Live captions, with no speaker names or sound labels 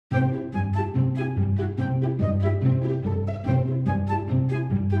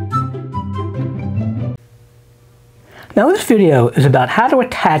Now this video is about how to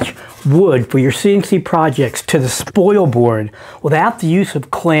attach wood for your CNC projects to the spoil board without the use of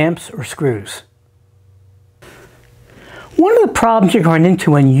clamps or screws. One of the problems you run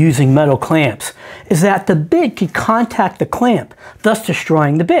into when using metal clamps is that the bit can contact the clamp, thus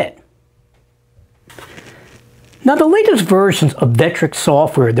destroying the bit. Now the latest versions of Vectric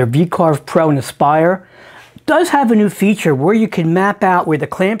software, their VCarve Pro and Aspire, does have a new feature where you can map out where the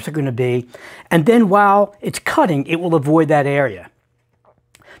clamps are going to be, and then while it's cutting, it will avoid that area.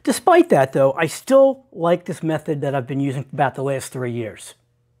 Despite that though, I still like this method that I've been using for about the last 3 years.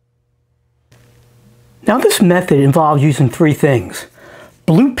 Now this method involves using 3 things.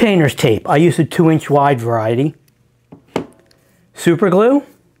 Blue painter's tape, I use a 2-inch wide variety, super glue,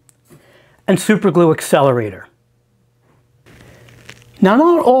 and super glue accelerator. Now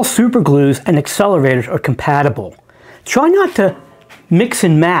not all super glues and accelerators are compatible. Try not to mix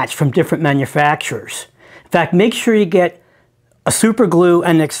and match from different manufacturers. In fact, make sure you get a super glue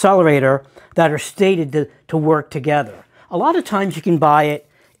and an accelerator that are stated to work together. A lot of times you can buy it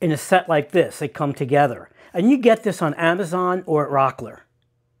in a set like this. They come together. And you get this on Amazon or at Rockler.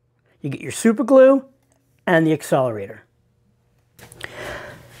 You get your super glue and the accelerator.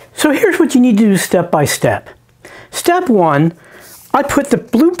 So here's what you need to do step by step. Step 1, I put the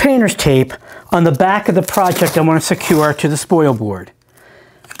blue painter's tape on the back of the project I want to secure to the spoil board.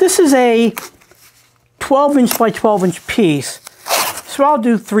 This is a 12-inch by 12-inch piece, so I'll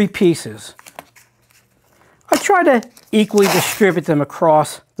do 3 pieces. I try to equally distribute them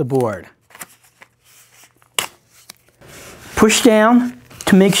across the board. Push down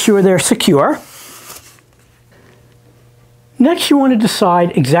to make sure they're secure. Next, you want to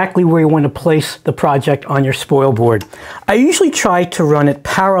decide exactly where you want to place the project on your spoil board. I usually try to run it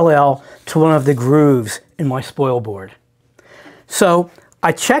parallel to one of the grooves in my spoil board. So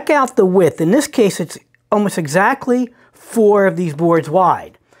I check out the width. In this case, it's almost exactly 4 of these boards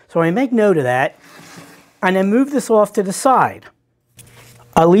wide. So I make note of that, and I move this off to the side.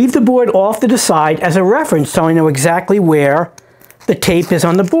 I leave the board off to the side as a reference so I know exactly where the tape is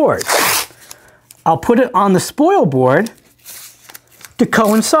on the board. I'll put it on the spoil board to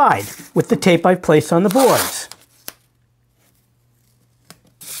coincide with the tape I've placed on the boards.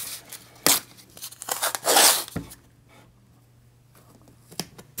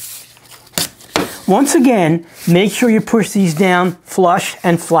 Once again, make sure you push these down flush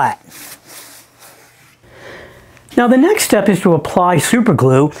and flat. Now the next step is to apply super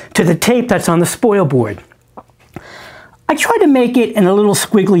glue to the tape that's on the spoil board. I try to make it in a little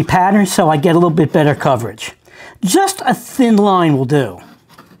squiggly pattern so I get a little bit better coverage. Just a thin line will do.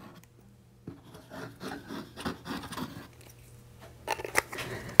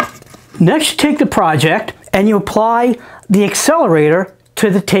 Next, you take the project and you apply the accelerator to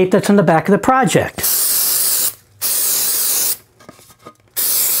the tape that's on the back of the project.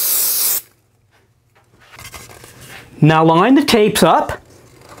 Now line the tapes up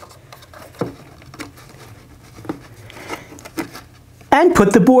and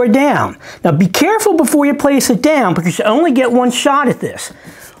put the board down. Now be careful before you place it down because you only get one shot at this.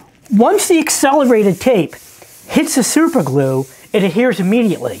 Once the accelerated tape hits the super glue, it adheres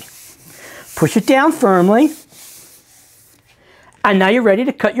immediately. Push it down firmly, and now you're ready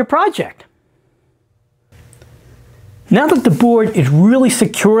to cut your project. Now that the board is really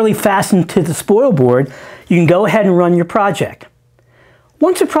securely fastened to the spoil board, you can go ahead and run your project.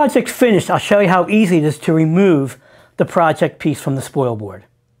 Once the project's finished, I'll show you how easy it is to remove the project piece from the spoil board.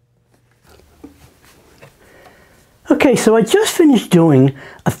 Okay, so I just finished doing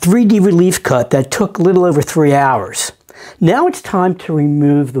a 3D relief cut that took a little over 3 hours. Now it's time to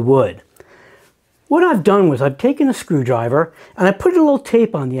remove the wood. What I've done was I've taken a screwdriver and I put a little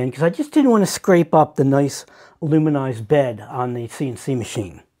tape on the end because I just didn't want to scrape up the nice aluminized bed on the CNC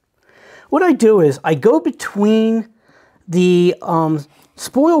machine. What I do is I go between the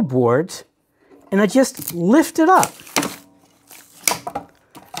spoil boards and I just lift it up.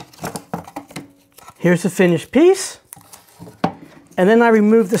 Here's the finished piece, and then I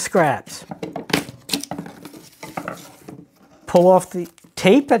remove the scraps. Pull off the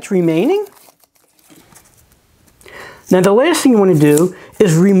tape that's remaining. Now the last thing you want to do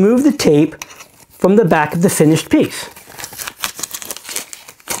is remove the tape from the back of the finished piece.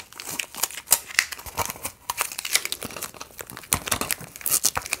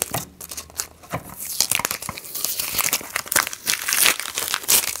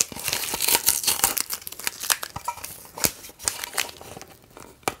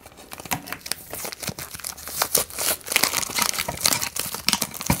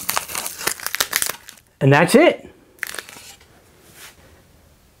 And that's it.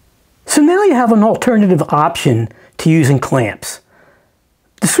 So now you have an alternative option to using clamps.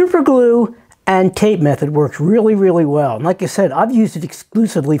 The super glue and tape method works really, really well. And like I said, I've used it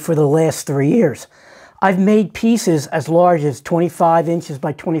exclusively for the last 3 years. I've made pieces as large as 25 inches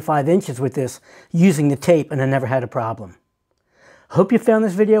by 25 inches with this using the tape, and I never had a problem. Hope you found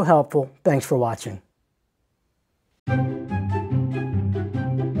this video helpful. Thanks for watching.